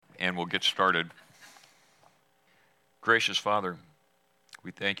and we'll get started. Gracious Father,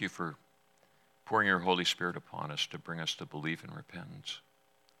 we thank you for pouring your Holy Spirit upon us to bring us to belief and repentance,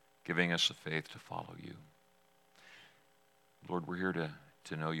 giving us the faith to follow you. Lord, we're here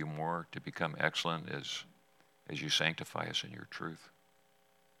to know you more, to become excellent as you sanctify us in your truth.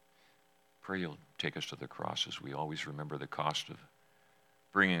 Pray you'll take us to the cross as we always remember the cost of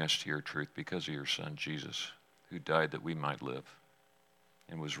bringing us to your truth because of your Son, Jesus, who died that we might live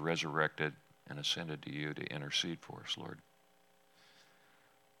and was resurrected and ascended to you to intercede for us, Lord.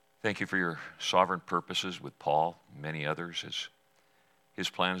 Thank you for your sovereign purposes with Paul and many others. His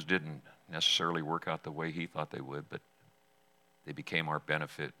plans didn't necessarily work out the way he thought they would, but they became our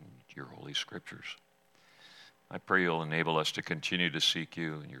benefit in your holy scriptures. I pray you'll enable us to continue to seek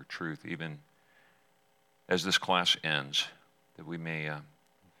you and your truth, even as this class ends, that we may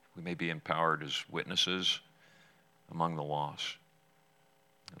be empowered as witnesses among the lost.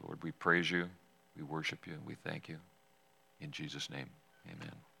 Lord, we praise you, we worship you, and we thank you. In Jesus' name,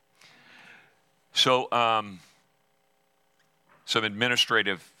 amen. So, some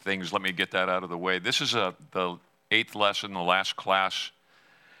administrative things, let me get that out of the way. This is the 8th lesson, the last class,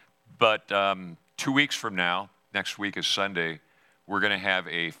 but 2 weeks from now, next week is Sunday, we're going to have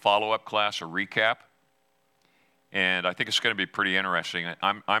a follow-up class, a recap, and I think it's going to be pretty interesting.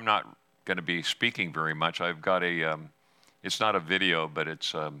 I'm not going to be speaking very much. I've got it's not a video, but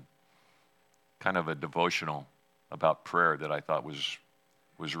it's kind of a devotional about prayer that I thought was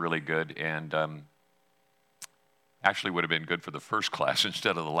really good, and actually would have been good for the first class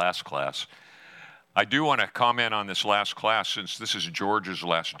instead of the last class. I do want to comment on this last class, since this is George's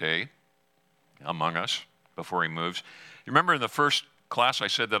last day among us before he moves. You remember in the first class I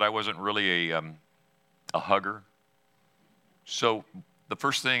said that I wasn't really a hugger? So the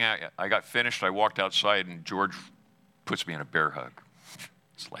first thing I got finished, I walked outside and George puts me in a bear hug.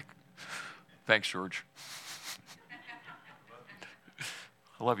 It's like, thanks, George.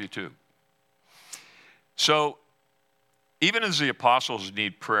 I love you too. So even as the apostles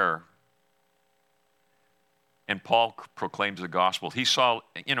need prayer, and Paul proclaims the gospel, he saw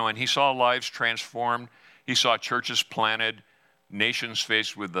lives transformed. He saw churches planted, nations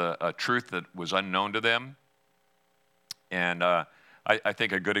faced with a truth that was unknown to them. And I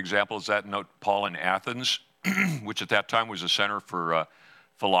think a good example is that note Paul in Athens, which at that time was a center for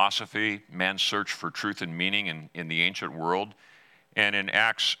philosophy, man's search for truth and meaning in the ancient world. And in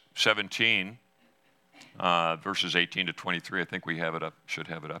Acts 17, verses 18 to 23, I think we have it up, should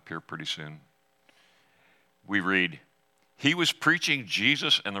have it up here pretty soon. We read, "He was preaching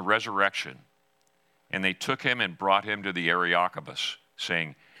Jesus and the resurrection, and they took him and brought him to the Areopagus,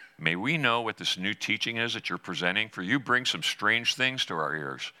 saying, 'May we know what this new teaching is that you're presenting, for you bring some strange things to our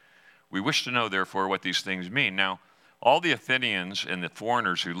ears. We wish to know, therefore, what these things mean.' Now, all the Athenians and the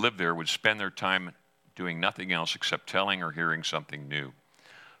foreigners who lived there would spend their time doing nothing else except telling or hearing something new.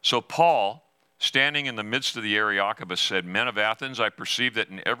 So Paul, standing in the midst of the Areopagus, said, 'Men of Athens, I perceive that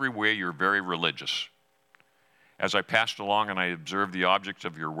in every way you're very religious. As I passed along and I observed the objects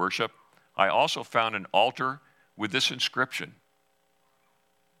of your worship, I also found an altar with this inscription,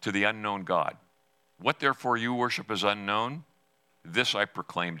 to the unknown God. What therefore you worship as unknown, this I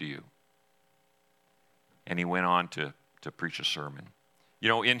proclaim to you.'" And he went on to preach a sermon. You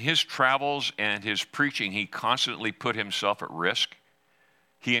know, in his travels and his preaching, he constantly put himself at risk.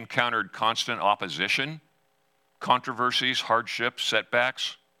 He encountered constant opposition, controversies, hardships,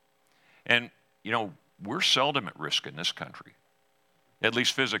 setbacks. And, you know, we're seldom at risk in this country, at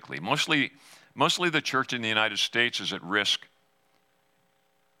least physically. Mostly the church in the United States is at risk.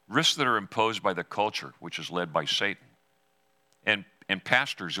 Risks that are imposed by the culture, which is led by Satan. And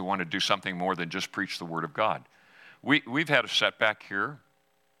pastors who want to do something more than just preach the word of God. We've had a setback here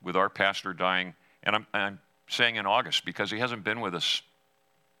with our pastor dying, and I'm saying in August because he hasn't been with us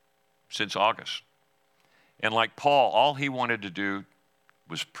since August. And like Paul, all he wanted to do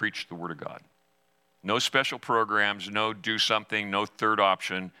was preach the word of God. No special programs, no do something, no third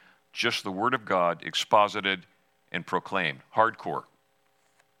option, just the word of God exposited and proclaimed. Hardcore.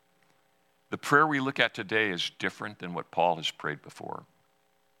 The prayer we look at today is different than what Paul has prayed before.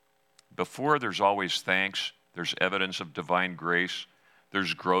 Before, there's always thanks, there's evidence of divine grace,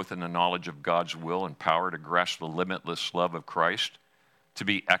 there's growth in the knowledge of God's will and power to grasp the limitless love of Christ, to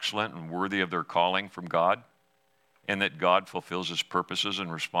be excellent and worthy of their calling from God, and that God fulfills his purposes in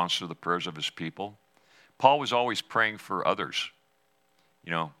response to the prayers of his people. Paul was always praying for others.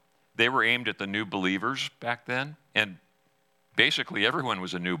 You know, they were aimed at the new believers back then, and basically everyone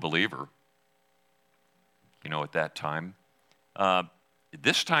was a new believer, you know, at that time.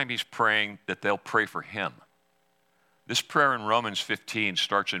 This time he's praying that they'll pray for him, This prayer in Romans 15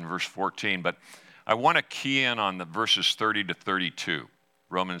 starts in verse 14, but I want to key in on the verses 30 to 32.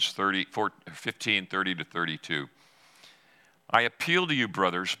 Romans 15, 30 to 32. I appeal to you,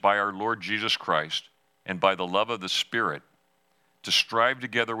 brothers, by our Lord Jesus Christ and by the love of the Spirit, to strive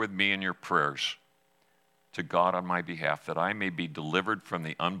together with me in your prayers to God on my behalf, that I may be delivered from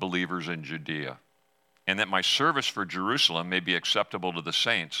the unbelievers in Judea, and that my service for Jerusalem may be acceptable to the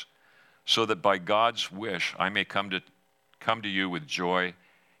saints, so that by God's wish I may come to you with joy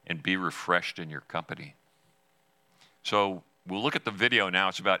and be refreshed in your company. So we'll look at the video now.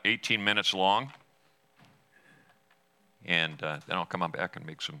 It's about 18 minutes long. And then I'll come on back and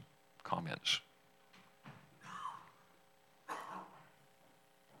make some comments.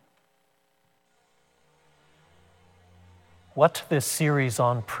 What this series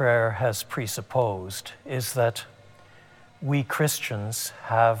on prayer has presupposed is that we Christians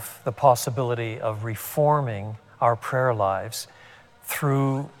have the possibility of reforming our prayer lives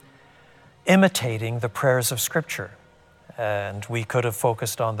through imitating the prayers of Scripture. And we could have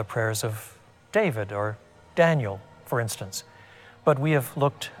focused on the prayers of David or Daniel, for instance. But we have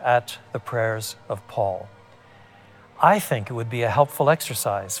looked at the prayers of Paul. I think it would be a helpful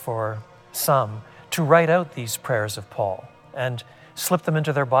exercise for some to write out these prayers of Paul and slip them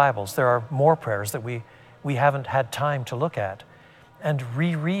into their Bibles. There are more prayers that we haven't had time to look at. And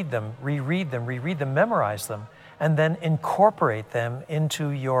reread them, memorize them, and then incorporate them into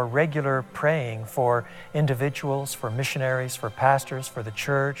your regular praying for individuals, for missionaries, for pastors, for the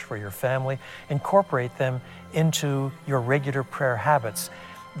church, for your family. Incorporate them into your regular prayer habits.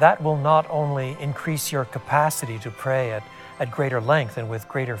 That will not only increase your capacity to pray at greater length and with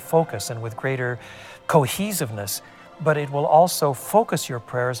greater focus and with greater cohesiveness, but it will also focus your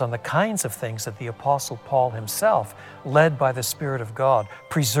prayers on the kinds of things that the Apostle Paul himself, led by the Spirit of God,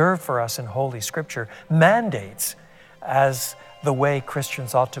 preserved for us in Holy Scripture, mandates as the way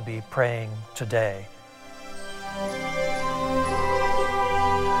Christians ought to be praying today.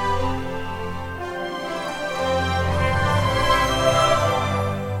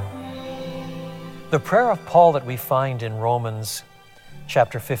 The prayer of Paul that we find in Romans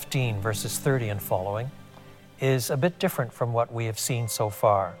chapter 15, verses 30 and following, is a bit different from what we have seen so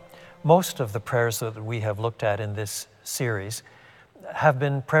far. Most of the prayers that we have looked at in this series have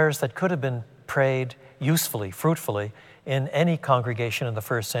been prayers that could have been prayed usefully, fruitfully, in any congregation in the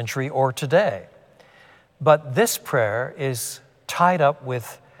first century or today. But this prayer is tied up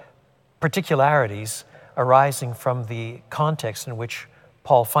with particularities arising from the context in which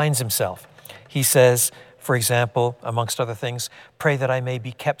Paul finds himself. He says, for example, amongst other things, pray that I may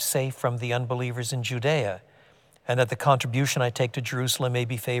be kept safe from the unbelievers in Judea, and that the contribution I take to Jerusalem may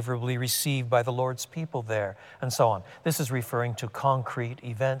be favorably received by the Lord's people there, and so on. This is referring to concrete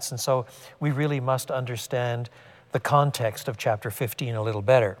events, and so we really must understand the context of chapter 15 a little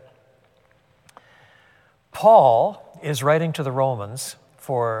better. Paul is writing to the Romans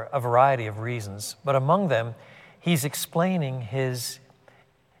for a variety of reasons, but among them, he's explaining his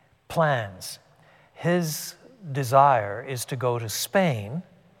plans. His desire is to go to Spain,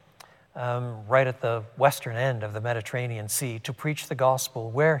 right at the western end of the Mediterranean Sea, to preach the gospel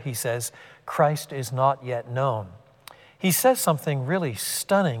where, he says, Christ is not yet known. He says something really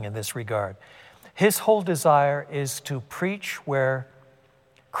stunning in this regard. His whole desire is to preach where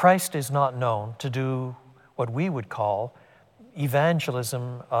Christ is not known, to do what we would call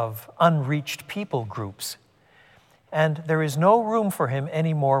evangelism of unreached people groups. And there is no room for him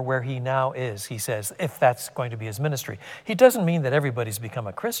anymore where he now is, he says, if that's going to be his ministry. He doesn't mean that everybody's become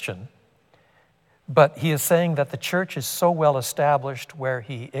a Christian, but he is saying that the church is so well established where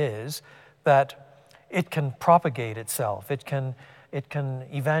he is that it can propagate itself. It can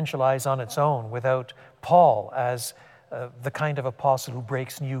evangelize on its own without Paul, as the kind of apostle who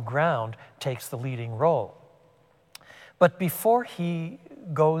breaks new ground, takes the leading role. But before he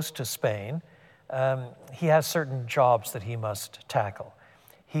goes to Spain, he has certain jobs that he must tackle.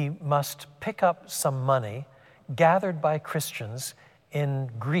 He must pick up some money gathered by Christians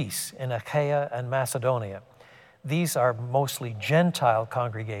in Greece, in Achaia and Macedonia. These are mostly Gentile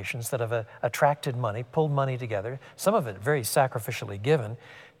congregations that have attracted money, pulled money together, some of it very sacrificially given,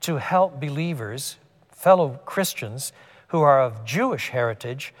 to help believers, fellow Christians who are of Jewish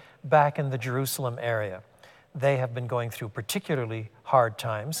heritage back in the Jerusalem area. They have been going through particularly hard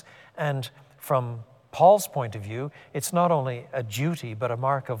times, and from Paul's point of view, it's not only a duty but a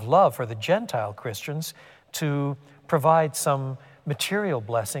mark of love for the Gentile Christians to provide some material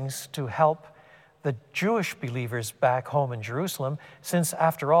blessings to help the Jewish believers back home in Jerusalem, since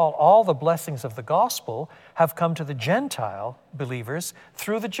after all the blessings of the gospel have come to the Gentile believers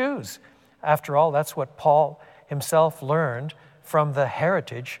through the Jews. After all, that's what Paul himself learned from the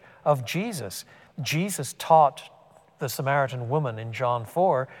heritage of Jesus. Jesus taught the Samaritan woman in John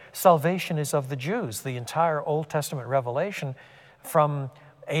 4, salvation is of the Jews. The entire Old Testament revelation from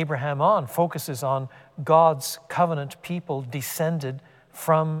Abraham on focuses on God's covenant people descended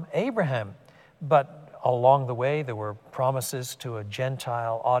from Abraham. But along the way, there were promises to a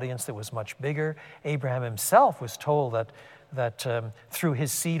Gentile audience that was much bigger. Abraham himself was told that through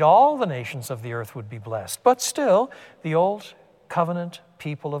his seed, all the nations of the earth would be blessed. But still, the old covenant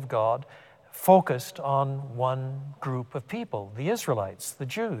people of God focused on one group of people, the Israelites, the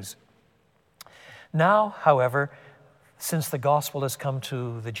Jews. Now, however, since the gospel has come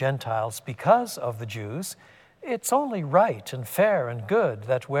to the Gentiles because of the Jews, it's only right and fair and good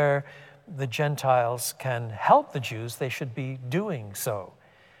that where the Gentiles can help the Jews, they should be doing so.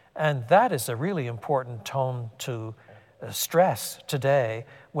 And that is a really important tone to stress today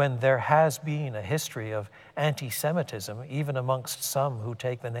when there has been a history of anti-Semitism, even amongst some who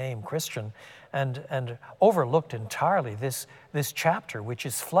take the name Christian, and overlooked entirely this chapter, which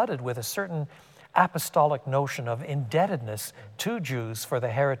is flooded with a certain apostolic notion of indebtedness to Jews for the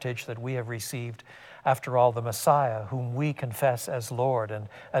heritage that we have received. After all, the Messiah, whom we confess as Lord and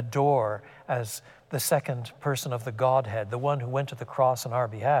adore as the second person of the Godhead, the one who went to the cross on our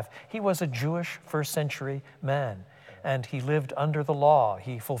behalf, he was a Jewish first century man. And he lived under the law.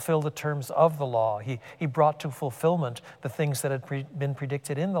 He fulfilled the terms of the law. He brought to fulfillment the things that had been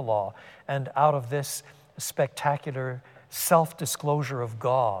predicted in the law. And out of this spectacular self-disclosure of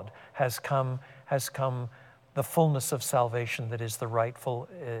God has come the fullness of salvation that is the rightful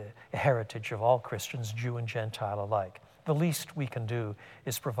heritage of all Christians, Jew and Gentile alike. The least we can do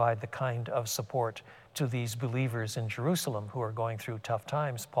is provide the kind of support to these believers in Jerusalem who are going through tough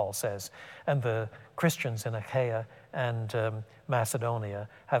times, Paul says. And the Christians in Achaia and Macedonia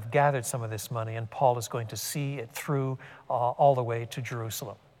have gathered some of this money, and Paul is going to see it through all the way to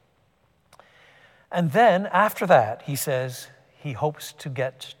Jerusalem. And then after that, he says he hopes to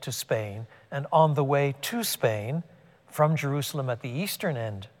get to Spain, and on the way to Spain, from Jerusalem at the eastern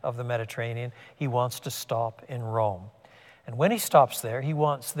end of the Mediterranean, he wants to stop in Rome. And when he stops there, he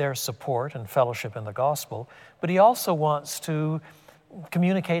wants their support and fellowship in the gospel, but he also wants to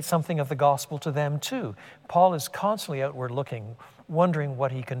communicate something of the gospel to them too. Paul is constantly outward looking, wondering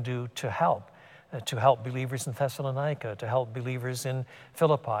what he can do to help believers in Thessalonica, to help believers in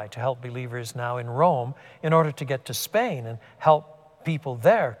Philippi, to help believers now in Rome, in order to get to Spain and help people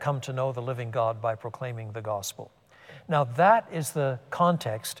there come to know the living God by proclaiming the gospel. Now that is the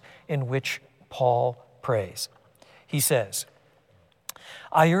context in which Paul prays. He says,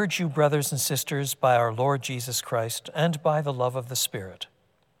 I urge you, brothers and sisters, by our Lord Jesus Christ and by the love of the Spirit,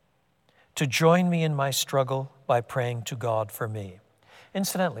 to join me in my struggle by praying to God for me.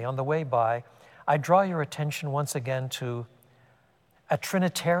 Incidentally, on the way by, I draw your attention once again to a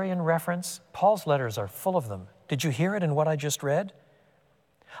Trinitarian reference. Paul's letters are full of them. Did you hear it in what I just read?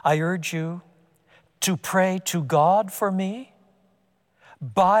 I urge you to pray to God for me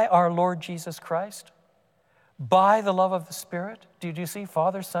by our Lord Jesus Christ, by the love of the Spirit. Do you see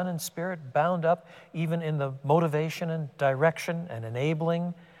Father, Son, and Spirit bound up even in the motivation and direction and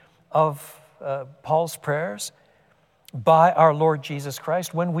enabling of Paul's prayers? By our Lord Jesus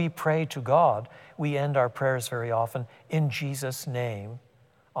Christ. When we pray to God, we end our prayers very often in Jesus' name.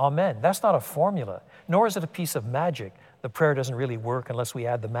 Amen. That's not a formula, nor is it a piece of magic. The prayer doesn't really work unless we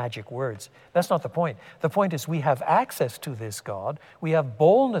add the magic words. That's not the point. The point is we have access to this God. We have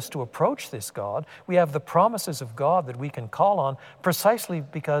boldness to approach this God. We have the promises of God that we can call on precisely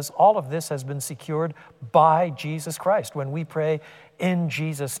because all of this has been secured by Jesus Christ. When we pray in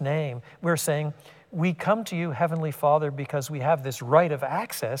Jesus' name, we're saying, we come to you, Heavenly Father, because we have this right of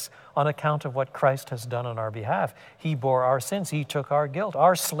access on account of what Christ has done on our behalf. He bore our sins. He took our guilt.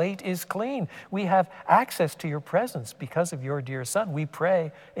 Our slate is clean. We have access to your presence because of your dear Son. We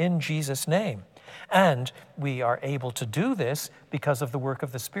pray in Jesus' name. And we are able to do this because of the work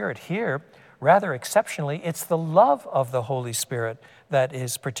of the Spirit. Here, rather exceptionally, it's the love of the Holy Spirit that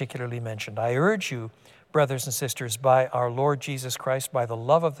is particularly mentioned. I urge you, brothers and sisters, by our Lord Jesus Christ, by the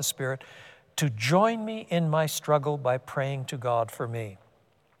love of the Spirit, to join me in my struggle by praying to God for me.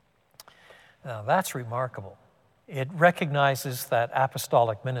 Now that's remarkable. It recognizes that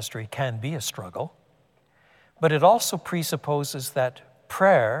apostolic ministry can be a struggle, but it also presupposes that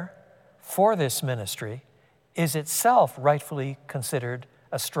prayer for this ministry is itself rightfully considered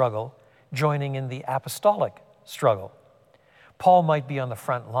a struggle, joining in the apostolic struggle. Paul might be on the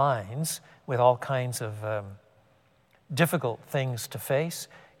front lines with all kinds of difficult things to face.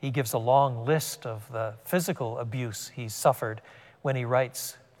 He gives a long list of the physical abuse he suffered when he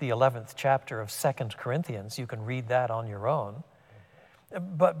writes the 11th chapter of 2 Corinthians. You can read that on your own.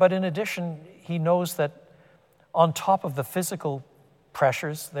 But in addition, he knows that on top of the physical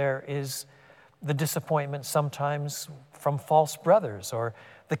pressures, there is the disappointment sometimes from false brothers or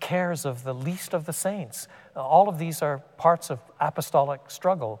the cares of the least of the saints. All of these are parts of apostolic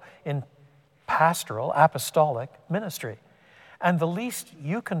struggle in pastoral, apostolic ministry. And the least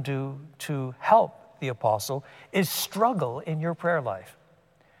you can do to help the apostle is struggle in your prayer life.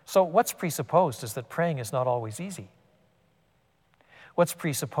 So what's presupposed is that praying is not always easy. What's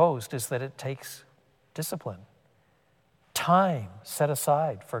presupposed is that it takes discipline, time set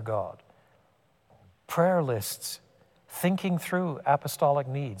aside for God, prayer lists, thinking through apostolic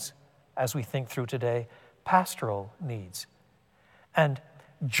needs as we think through today pastoral needs, and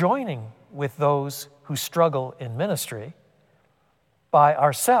joining with those who struggle in ministry by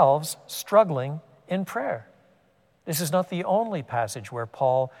ourselves struggling in prayer. This is not the only passage where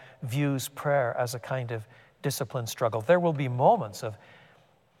Paul views prayer as a kind of disciplined struggle. There will be moments of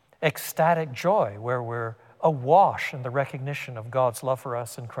ecstatic joy where we're awash in the recognition of God's love for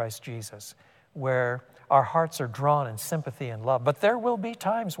us in Christ Jesus, where our hearts are drawn in sympathy and love. But there will be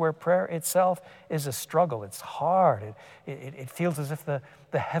times where prayer itself is a struggle. It's hard. It feels as if the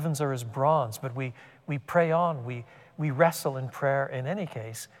heavens are as bronze, but we pray on. We wrestle in prayer in any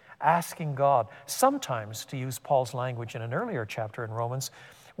case, asking God, sometimes, to use Paul's language in an earlier chapter in Romans,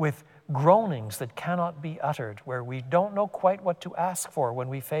 with groanings that cannot be uttered, where we don't know quite what to ask for when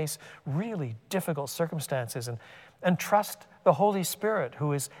we face really difficult circumstances, and trust the Holy Spirit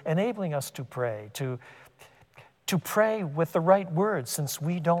who is enabling us to pray, to pray with the right words since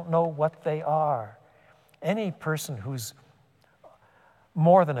we don't know what they are. Any person who's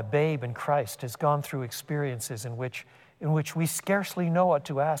more than a babe in Christ has gone through experiences in which we scarcely know what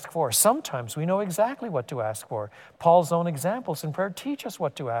to ask for. Sometimes we know exactly what to ask for. Paul's own examples in prayer teach us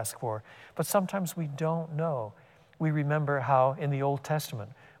what to ask for, but sometimes we don't know. We remember how in the Old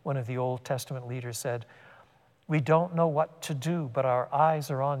Testament, one of the Old Testament leaders said, "We don't know what to do, but our eyes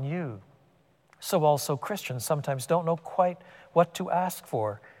are on you." So also Christians sometimes don't know quite what to ask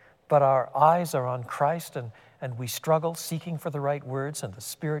for, but our eyes are on Christ, and we struggle seeking for the right words, and the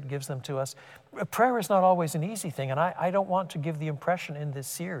Spirit gives them to us. Prayer is not always an easy thing, and I don't want to give the impression in this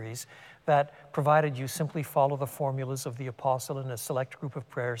series that provided you simply follow the formulas of the apostle in a select group of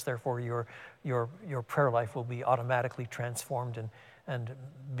prayers, therefore your prayer life will be automatically transformed and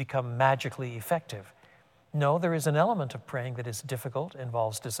become magically effective. No, there is an element of praying that is difficult,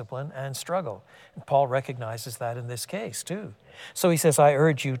 involves discipline and struggle. And Paul recognizes that in this case too. So he says, I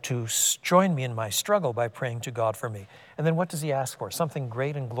urge you to join me in my struggle by praying to God for me. And then what does he ask for? Something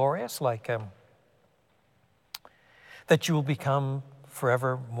great and glorious, like that you will become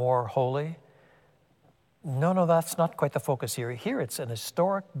forever more holy? No, that's not quite the focus here. Here it's an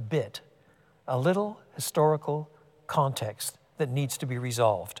historic bit, a little historical context that needs to be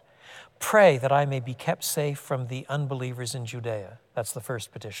resolved. Pray that I may be kept safe from the unbelievers in Judea. That's the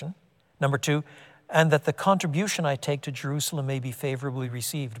first petition. Number 2, and that the contribution I take to Jerusalem may be favorably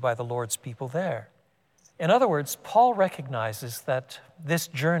received by the Lord's people there. In other words, Paul recognizes that this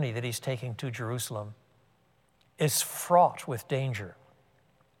journey that he's taking to Jerusalem is fraught with danger.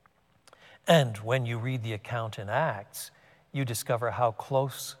 And when you read the account in Acts, you discover how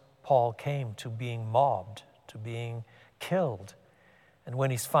close Paul came to being mobbed, to being killed. And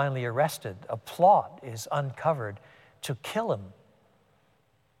when he's finally arrested, a plot is uncovered to kill him.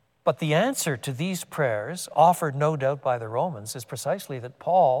 But the answer to these prayers, offered no doubt by the Romans, is precisely that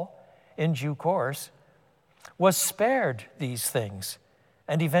Paul, in due course, was spared these things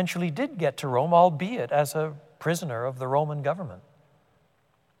and eventually did get to Rome, albeit as a prisoner of the Roman government.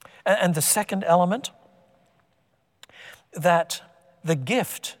 And the second element, that the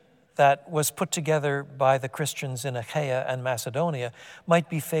gift that was put together by the Christians in Achaia and Macedonia might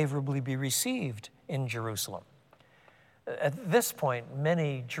be favorably be received in Jerusalem. At this point,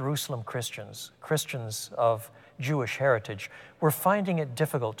 many Jerusalem Christians of Jewish heritage, were finding it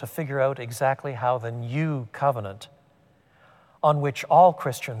difficult to figure out exactly how the new covenant, on which all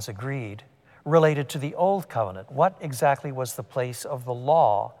Christians agreed, related to the old covenant. What exactly was the place of the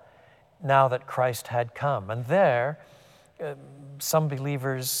law now that Christ had come? And there, some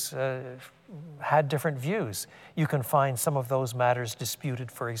believers had different views. You can find some of those matters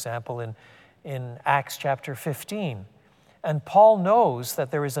disputed, for example, in Acts chapter 15. And Paul knows that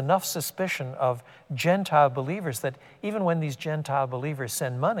there is enough suspicion of Gentile believers that even when these Gentile believers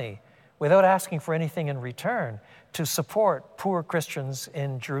send money, without asking for anything in return, to support poor Christians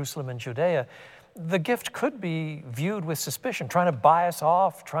in Jerusalem and Judea, the gift could be viewed with suspicion, trying to buy us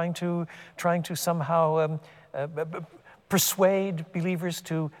off, trying to somehow persuade believers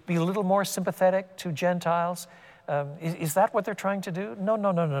to be a little more sympathetic to Gentiles? Is that what they're trying to do?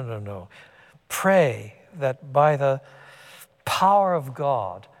 No. Pray that by the power of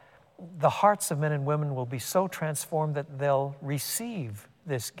God, the hearts of men and women will be so transformed that they'll receive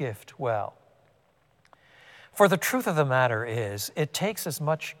this gift well. For the truth of the matter is, it takes as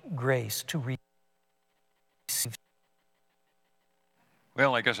much grace to receive.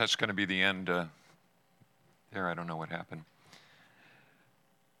 Well, I guess that's going to be the end there. I don't know what happened.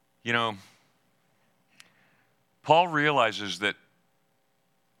 You know, Paul realizes that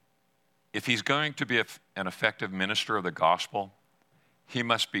if he's going to be an effective minister of the gospel, he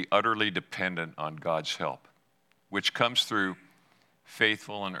must be utterly dependent on God's help, which comes through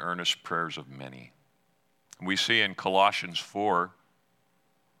faithful and earnest prayers of many. We see in Colossians 4,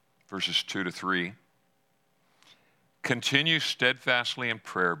 verses 2 to 3, continue steadfastly in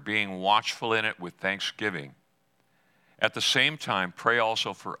prayer, being watchful in it with thanksgiving. At the same time, pray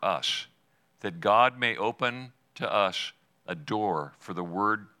also for us, that God may open to us a door for the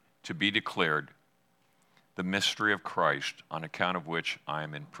word to be declared, the mystery of Christ, on account of which I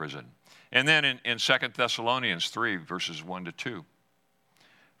am in prison. And then in 2 Thessalonians 3, verses 1 to 2,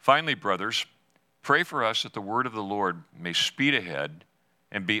 finally, brothers, pray for us that the word of the Lord may speed ahead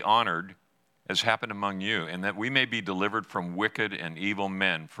and be honored as happened among you, and that we may be delivered from wicked and evil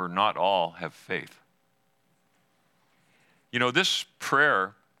men, for not all have faith. You know, this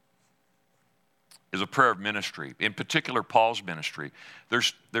prayer is a prayer of ministry, in particular Paul's ministry.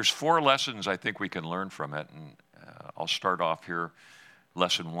 There's 4 lessons I think we can learn from it, and I'll start off here,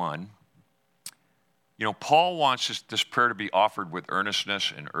 lesson 1. You know, Paul wants this prayer to be offered with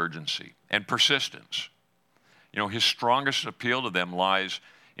earnestness and urgency and persistence. You know, his strongest appeal to them lies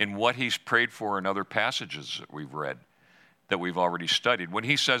in what he's prayed for in other passages that we've read, that we've already studied. When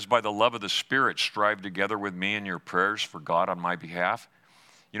he says, by the love of the Spirit, strive together with me in your prayers for God on my behalf.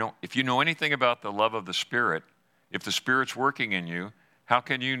 You know, if you know anything about the love of the Spirit, if the Spirit's working in you, how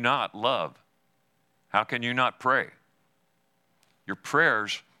can you not love? How can you not pray? Your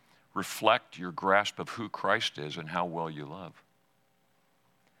prayers reflect your grasp of who Christ is and how well you love.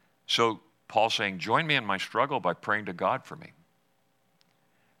 So Paul's saying, join me in my struggle by praying to God for me.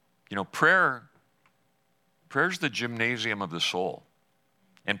 You know, prayer's the gymnasium of the soul.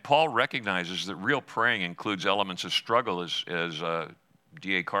 And Paul recognizes that real praying includes elements of struggle, as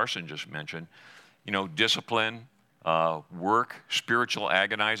D.A. Carson just mentioned. You know, discipline, work, spiritual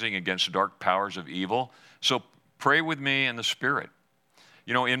agonizing against dark powers of evil. So pray with me in the Spirit.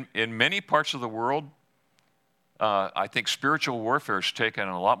 You know, in many parts of the world, I think spiritual warfare is taken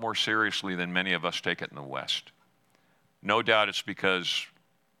a lot more seriously than many of us take it in the West. No doubt it's because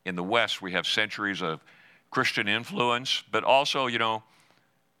in the West we have centuries of Christian influence, but also, you know,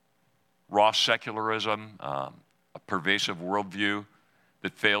 raw secularism, a pervasive worldview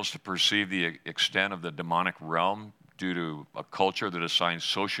that fails to perceive the extent of the demonic realm due to a culture that assigns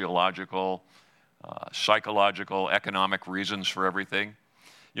sociological, psychological, economic reasons for everything.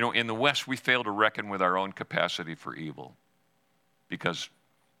 You know, in the West, we fail to reckon with our own capacity for evil because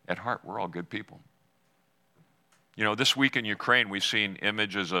at heart, we're all good people. You know, this week in Ukraine, we've seen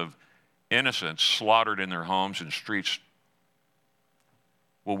images of innocents slaughtered in their homes and streets.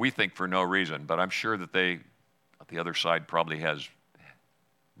 Well, we think for no reason, but I'm sure that the other side probably has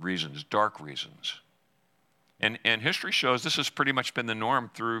reasons, dark reasons. And history shows this has pretty much been the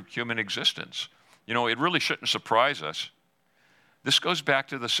norm through human existence. You know, it really shouldn't surprise us. This goes back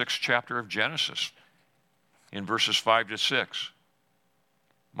to the 6th chapter of Genesis in verses 5 to 6.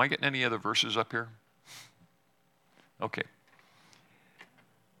 Am I getting any other verses up here? Okay. It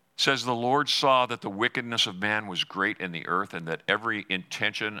says, the Lord saw that the wickedness of man was great in the earth, and that every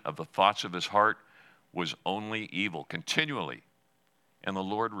intention of the thoughts of his heart was only evil, continually. And the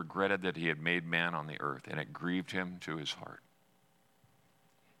Lord regretted that he had made man on the earth, and it grieved him to his heart.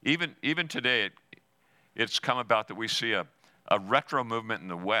 Even today, it's come about that we see a retro movement in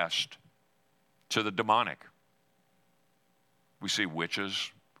the West to the demonic. We see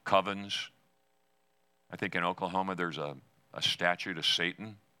witches, covens. I think in Oklahoma there's a statue to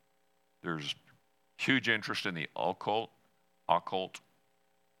Satan. There's huge interest in the occult.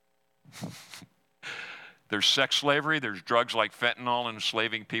 There's sex slavery. There's drugs like fentanyl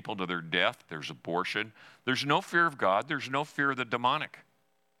enslaving people to their death. There's abortion. There's no fear of God. There's no fear of the demonic.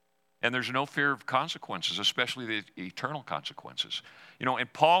 And there's no fear of consequences, especially the eternal consequences. You know,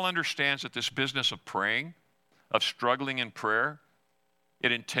 and Paul understands that this business of praying, of struggling in prayer,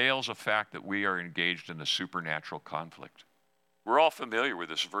 it entails a fact that we are engaged in a supernatural conflict. We're all familiar with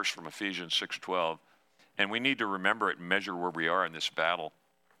this verse from Ephesians 6:12, and we need to remember it and measure where we are in this battle.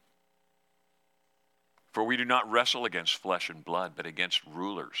 For we do not wrestle against flesh and blood, but against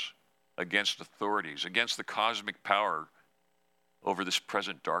rulers, against authorities, against the cosmic power over this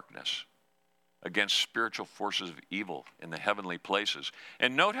present darkness, against spiritual forces of evil in the heavenly places.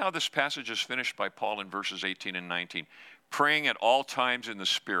 And note how this passage is finished by Paul in verses 18 and 19. Praying at all times in the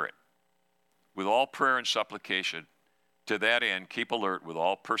Spirit, with all prayer and supplication. To that end, keep alert with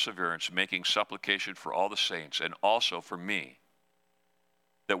all perseverance, making supplication for all the saints, and also for me,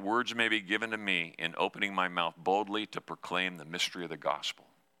 that words may be given to me in opening my mouth boldly to proclaim the mystery of the gospel.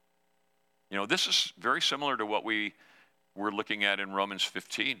 You know, this is very similar to what we were looking at in Romans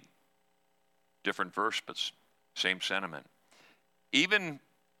 15. Different verse, but same sentiment. Even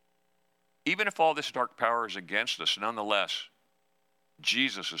if all this dark power is against us, nonetheless,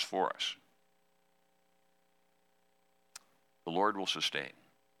 Jesus is for us. The Lord will sustain.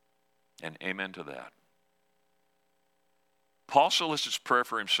 And amen to that. Paul solicits prayer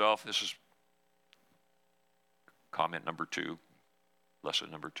for himself. This is comment number 2,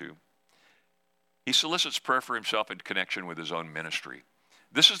 lesson number 2. He solicits prayer for himself in connection with his own ministry.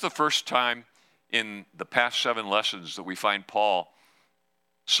 This is the first time in the past 7 lessons that we find Paul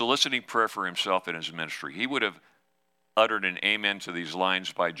soliciting prayer for himself in his ministry. He would have uttered an amen to these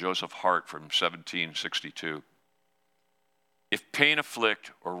lines by Joseph Hart from 1762. If pain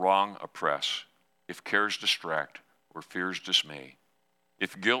afflict or wrong oppress, if cares distract or fears dismay,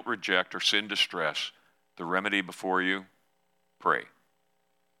 if guilt reject or sin distress, the remedy before you, pray.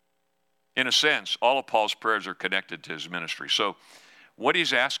 In a sense, all of Paul's prayers are connected to his ministry. So what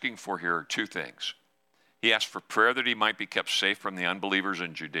he's asking for here are 2 things. He asked for prayer that he might be kept safe from the unbelievers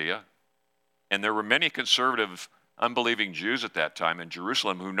in Judea. And there were many conservative, unbelieving Jews at that time in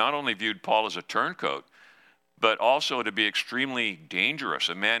Jerusalem who not only viewed Paul as a turncoat, but also to be extremely dangerous,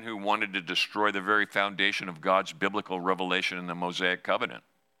 a man who wanted to destroy the very foundation of God's biblical revelation in the Mosaic covenant.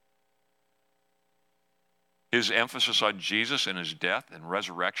 His emphasis on Jesus and his death and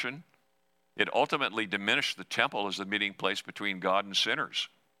resurrection, it ultimately diminished the temple as the meeting place between God and sinners.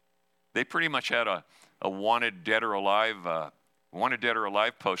 They pretty much had a wanted dead or alive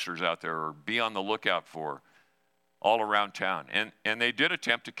posters out there, or be on the lookout for, all around town. And they did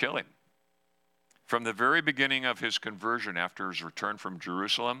attempt to kill him. From the very beginning of his conversion after his return from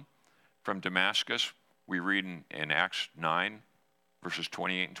Jerusalem, from Damascus, we read in Acts 9, verses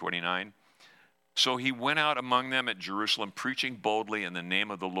 28 and 29. So he went out among them at Jerusalem, preaching boldly in the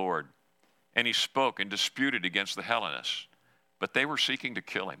name of the Lord. And he spoke and disputed against the Hellenists, but they were seeking to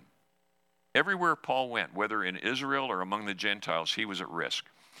kill him. Everywhere Paul went, whether in Israel or among the Gentiles, he was at risk.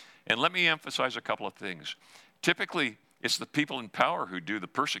 And let me emphasize a couple of things. Typically, it's the people in power who do the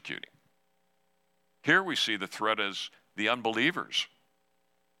persecuting. Here we see the threat as the unbelievers.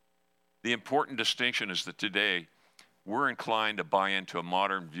 The important distinction is that today we're inclined to buy into a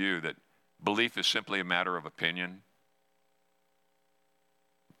modern view that belief is simply a matter of opinion.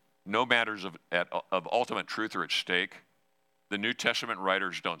 No matters of ultimate truth are at stake. The New Testament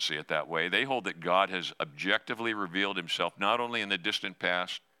writers don't see it that way. They hold that God has objectively revealed himself not only in the distant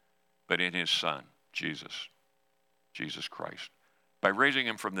past, but in his Son, Jesus Christ, by raising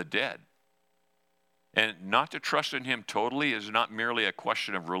him from the dead. And not to trust in him totally is not merely a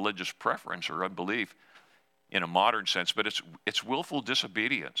question of religious preference or unbelief in a modern sense, but it's willful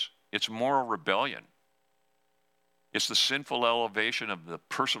disobedience. It's moral rebellion. It's the sinful elevation of the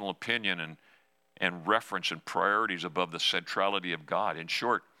personal opinion and reference and priorities above the centrality of God. In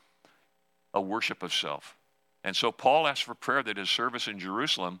short, a worship of self. And so Paul asked for prayer that his service in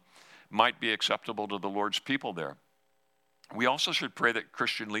Jerusalem might be acceptable to the Lord's people there. We also should pray that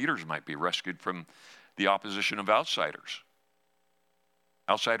Christian leaders might be rescued from the opposition of outsiders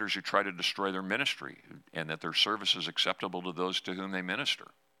who try to destroy their ministry, and that their service is acceptable to those to whom they minister.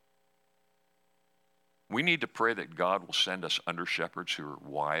 We need to pray that God will send us under shepherds who are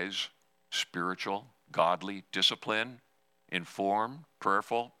wise, spiritual, godly, disciplined, informed,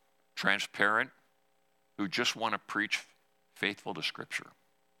 prayerful, transparent, who just want to preach faithful to Scripture.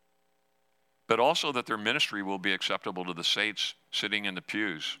 But also that their ministry will be acceptable to the saints sitting in the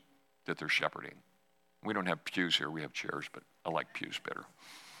pews that they're shepherding. We don't have pews here, we have chairs, but I like pews better.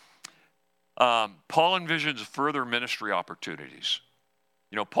 Paul envisions further ministry opportunities.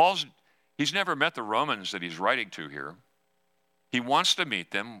 You know, he's never met the Romans that he's writing to here. He wants to meet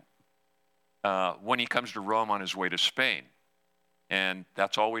them when he comes to Rome on his way to Spain. And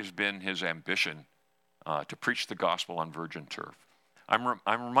that's always been his ambition, to preach the gospel on virgin turf.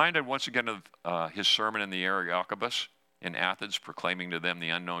 I'm reminded once again of his sermon in the Areopagus in Athens, proclaiming to them the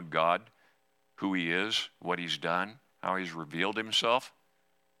unknown God, who he is, what he's done, how he's revealed himself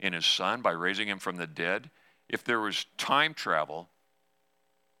in his Son by raising him from the dead. If there was time travel,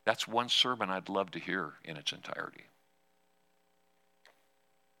 That's one sermon I'd love to hear in its entirety.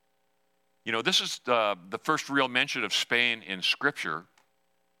 You know, this is the first real mention of Spain in Scripture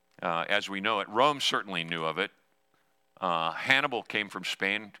as we know it. Rome certainly knew of it. Hannibal came from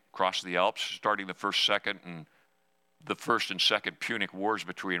Spain, crossed the Alps, starting the first and second Punic Wars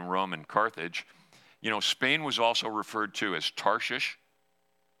between Rome and Carthage. You know, Spain was also referred to as Tarshish.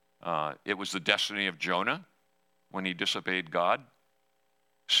 It was the destiny of Jonah when he disobeyed God.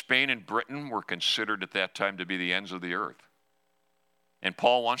 Spain and Britain were considered at that time to be the ends of the earth. And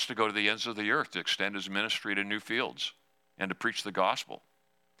Paul wants to go to the ends of the earth to extend his ministry to new fields and to preach the gospel.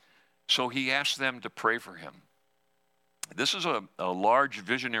 So he asked them to pray for him. This is a large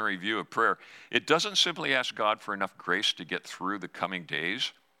visionary view of prayer. It doesn't simply ask God for enough grace to get through the coming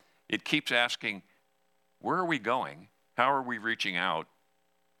days. It keeps asking, where are we going? How are we reaching out?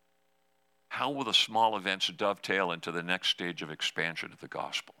 How will the small events dovetail into the next stage of expansion of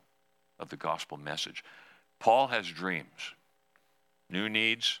the gospel message? Paul has dreams, new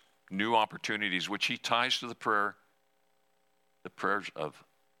needs, new opportunities, which he ties to the prayers of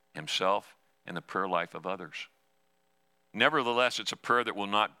himself and the prayer life of others. Nevertheless, it's a prayer that will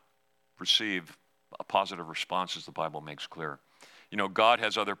not receive a positive response, as the Bible makes clear. You know, God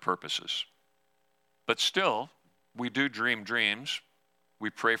has other purposes. But still, we do dream dreams. We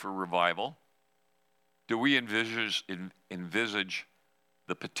pray for revival. Do we envisage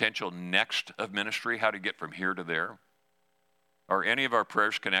the potential next of ministry, how to get from here to there? Are any of our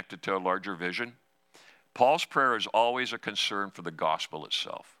prayers connected to a larger vision? Paul's prayer is always a concern for the gospel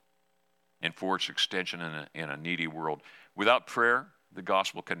itself and for its extension in a needy world. Without prayer, the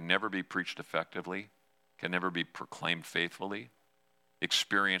gospel can never be preached effectively, can never be proclaimed faithfully,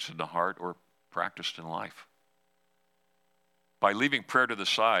 experienced in the heart, or practiced in life. By leaving prayer to the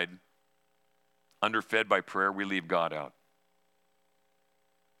side, underfed by prayer, we leave God out.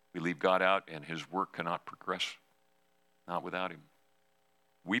 We leave God out, and his work cannot progress, not without him.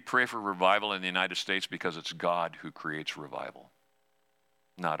 We pray for revival in the United States because it's God who creates revival,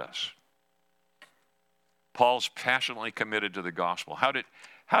 not us. Paul's passionately committed to the gospel.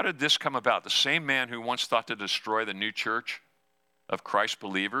 How did this come about? The same man who once thought to destroy the new church of Christ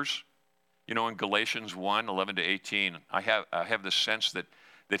believers, you know, in Galatians 1:11-18, I have the sense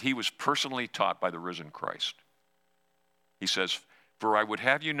that he was personally taught by the risen Christ. He says, "For I would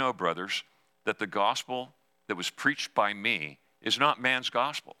have you know, brothers, that the gospel that was preached by me is not man's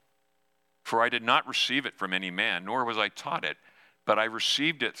gospel. For I did not receive it from any man, nor was I taught it, but I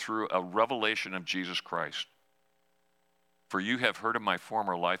received it through a revelation of Jesus Christ. For you have heard of my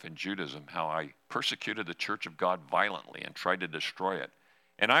former life in Judaism, how I persecuted the church of God violently and tried to destroy it.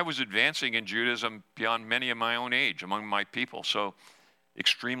 And I was advancing in Judaism beyond many of my own age among my people, so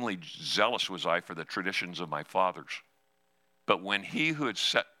extremely zealous was I for the traditions of my fathers. But when he who had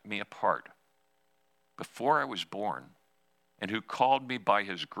set me apart before I was born, and who called me by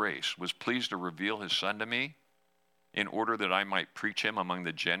his grace, was pleased to reveal his Son to me, in order that I might preach him among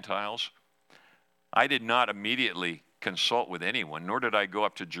the Gentiles, I did not immediately consult with anyone, nor did I go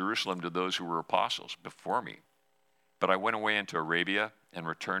up to Jerusalem to those who were apostles before me. But I went away into Arabia and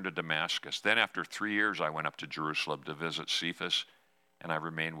returned to Damascus. Then after 3 years I went up to Jerusalem to visit Cephas, and I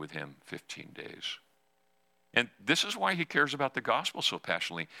remained with him 15 days. And this is why he cares about the gospel so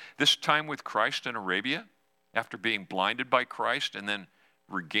passionately. This time with Christ in Arabia, after being blinded by Christ and then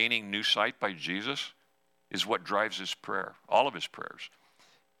regaining new sight by Jesus, is what drives his prayer, all of his prayers.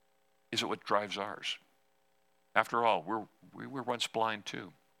 Is it what drives ours? After all, we were once blind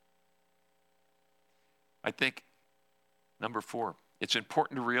too. I think, number 4, it's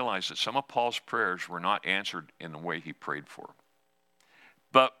important to realize that some of Paul's prayers were not answered in the way he prayed for.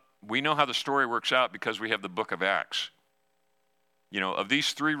 But we know how the story works out because we have the book of Acts. You know, of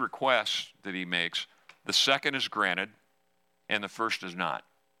these 3 requests that he makes, the second is granted and the first is not.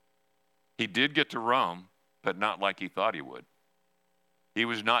 He did get to Rome, but not like he thought he would. He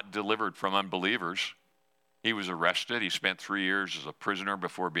was not delivered from unbelievers. He was arrested. He spent 3 years as a prisoner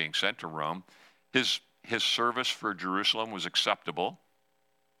before being sent to Rome. His service for Jerusalem was acceptable,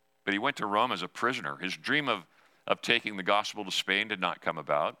 but he went to Rome as a prisoner. His dream of taking the gospel to Spain did not come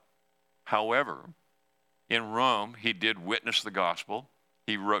about. However, in Rome, he did witness the gospel.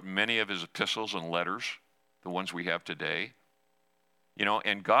 He wrote many of his epistles and letters, the ones we have today. You know,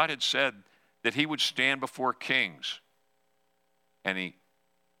 and God had said that he would stand before kings, and he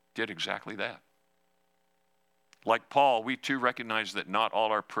did exactly that. Like Paul, we too recognize that not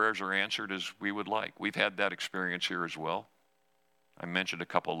all our prayers are answered as we would like. We've had that experience here as well. I mentioned a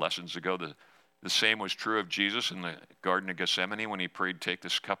couple lessons ago, the same was true of Jesus in the Garden of Gethsemane when he prayed, "Take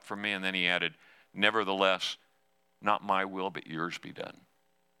this cup from me," and then he added, "Nevertheless, not my will, but yours be done."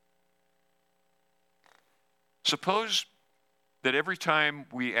 Suppose that every time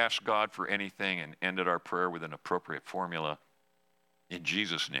we asked God for anything and ended our prayer with an appropriate formula, in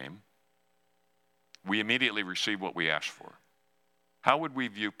Jesus' name, we immediately receive what we asked for. How would we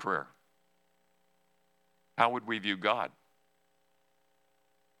view prayer? How would we view God?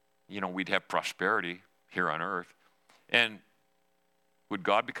 We'd have prosperity here on earth. And would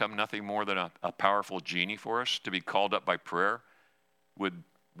God become nothing more than a powerful genie for us to be called up by prayer? Would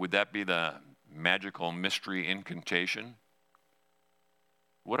that be the magical mystery incantation?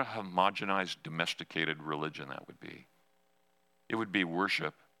 What a homogenized, domesticated religion that would be. It would be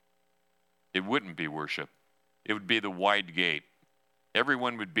worship. It wouldn't be worship. It would be the wide gate.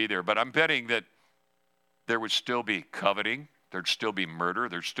 Everyone would be there. But I'm betting that there would still be coveting. There'd still be murder.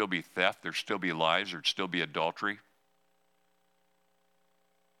 There'd still be theft. There'd still be lies. There'd still be adultery.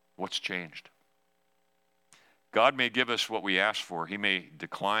 What's changed? God may give us what we ask for. He may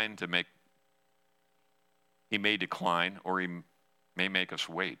decline, or he may make us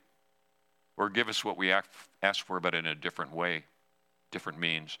wait. Or give us what we ask for, but in a different way, different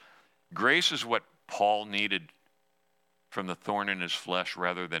means. Grace is what Paul needed from the thorn in his flesh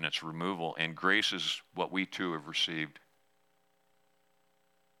rather than its removal, and grace is what we too have received.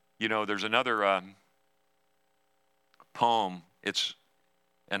 There's another poem. It's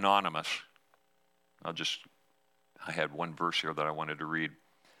anonymous. I had one verse here that I wanted to read.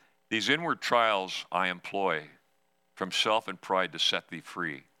 These inward trials I employ from self and pride to set thee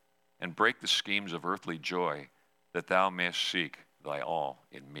free and break the schemes of earthly joy that thou mayest seek thy all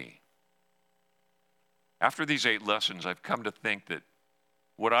in me. After these 8 lessons, I've come to think that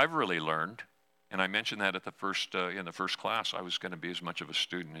what I've really learned, and I mentioned that at in the first class, I was going to be as much of a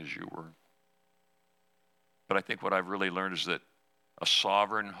student as you were. But I think what I've really learned is that a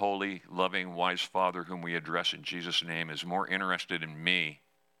sovereign, holy, loving, wise Father whom we address in Jesus' name is more interested in me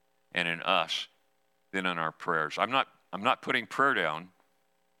and in us than in our prayers. I'm not putting prayer down.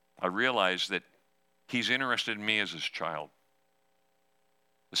 I realize that he's interested in me as his child.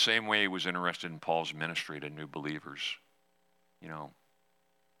 The same way he was interested in Paul's ministry to new believers.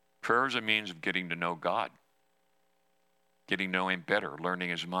 Prayer is a means of getting to know God, getting to know him better, learning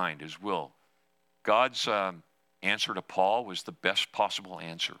his mind, his will. God's answer to Paul was the best possible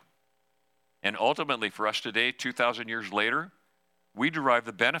answer. And ultimately for us today, 2,000 years later, we derive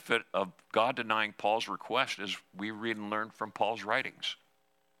the benefit of God denying Paul's request as we read and learn from Paul's writings.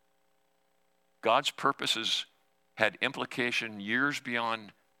 God's purposes had implication years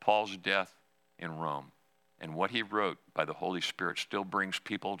beyond Paul's death in Rome. And what he wrote by the Holy Spirit still brings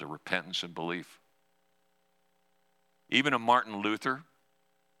people to repentance and belief. Even a Martin Luther,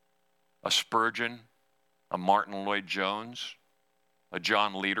 a Spurgeon, a Martin Lloyd-Jones, a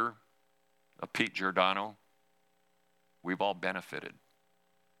John Leader, a Pete Giordano, we've all benefited.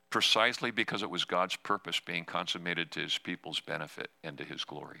 Precisely because it was God's purpose being consummated to his people's benefit and to his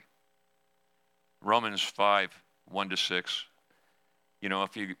glory. Romans 5:1-6.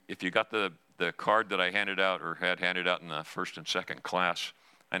 If you got the card that I handed out or had handed out in the first and second class,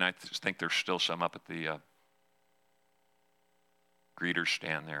 and I think there's still some up at the greeter's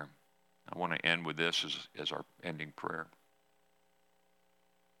stand there. I want to end with this as our ending prayer.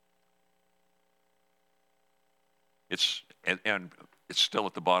 It's still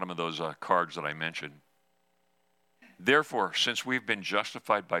at the bottom of those cards that I mentioned. Therefore, since we've been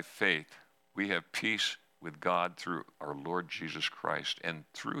justified by faith, we have peace with God through our Lord Jesus Christ, and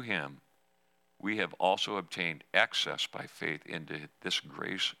through him we have also obtained access by faith into this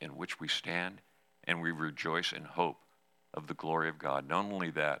grace in which we stand, and we rejoice in hope of the glory of God. Not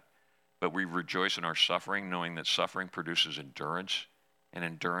only that, but we rejoice in our suffering, knowing that suffering produces endurance, and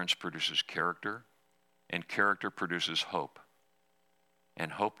endurance produces character, and character produces hope.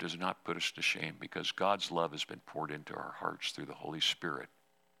 And hope does not put us to shame, because God's love has been poured into our hearts through the Holy Spirit,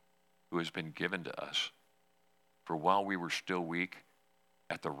 who has been given to us. For while we were still weak,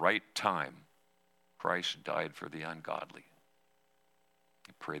 at the right time, Christ died for the ungodly.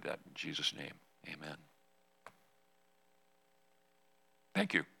 I pray that in Jesus' name. Amen.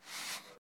 Thank you.